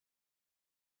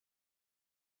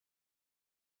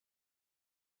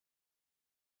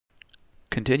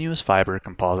Continuous fiber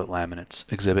composite laminates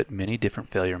exhibit many different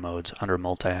failure modes under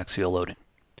multiaxial loading,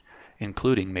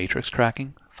 including matrix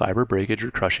cracking, fiber breakage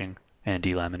or crushing, and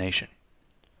delamination.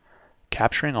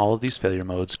 Capturing all of these failure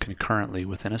modes concurrently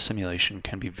within a simulation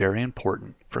can be very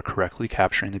important for correctly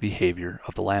capturing the behavior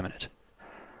of the laminate.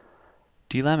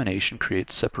 Delamination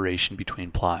creates separation between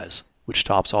plies, which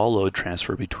stops all load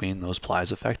transfer between those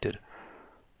plies affected.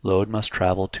 Load must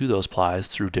travel to those plies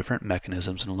through different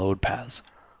mechanisms and load paths,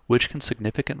 which can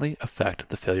significantly affect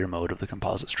the failure mode of the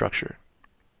composite structure.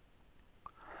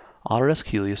 Autodesk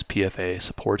Helius PFA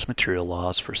supports material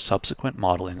laws for subsequent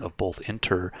modeling of both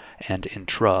inter and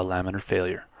intra-laminar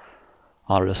failure.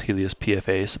 Autodesk Helius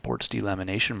PFA supports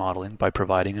delamination modeling by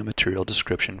providing a material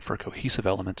description for cohesive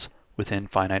elements within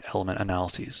finite element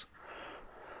analyses.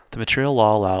 The material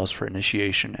law allows for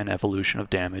initiation and evolution of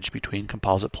damage between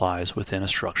composite plies within a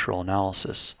structural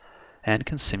analysis, and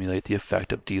can simulate the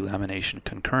effect of delamination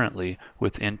concurrently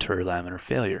with interlaminar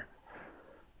failure.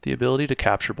 The ability to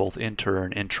capture both inter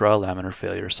and intra-laminar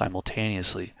failure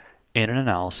simultaneously in an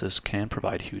analysis can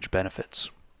provide huge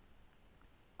benefits.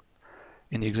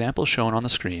 In the example shown on the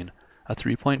screen, a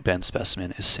 3-point bend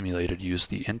specimen is simulated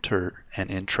using the inter and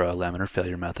intra-laminar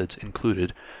failure methods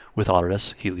included with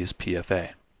Autodesk Helius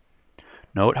PFA.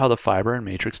 Note how the fiber and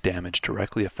matrix damage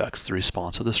directly affects the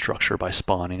response of the structure by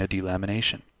spawning a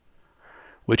delamination,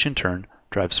 which in turn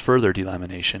drives further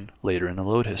delamination later in the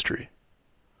load history.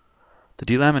 The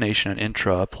delamination and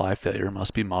intra-ply failure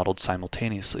must be modeled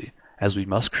simultaneously, as we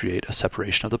must create a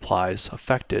separation of the plies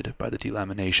affected by the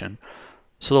delamination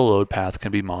so the load path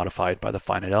can be modified by the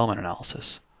finite element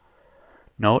analysis.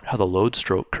 Note how the load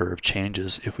stroke curve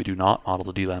changes if we do not model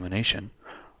the delamination,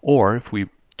 or if we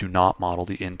do not model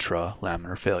the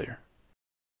intra-laminar failure.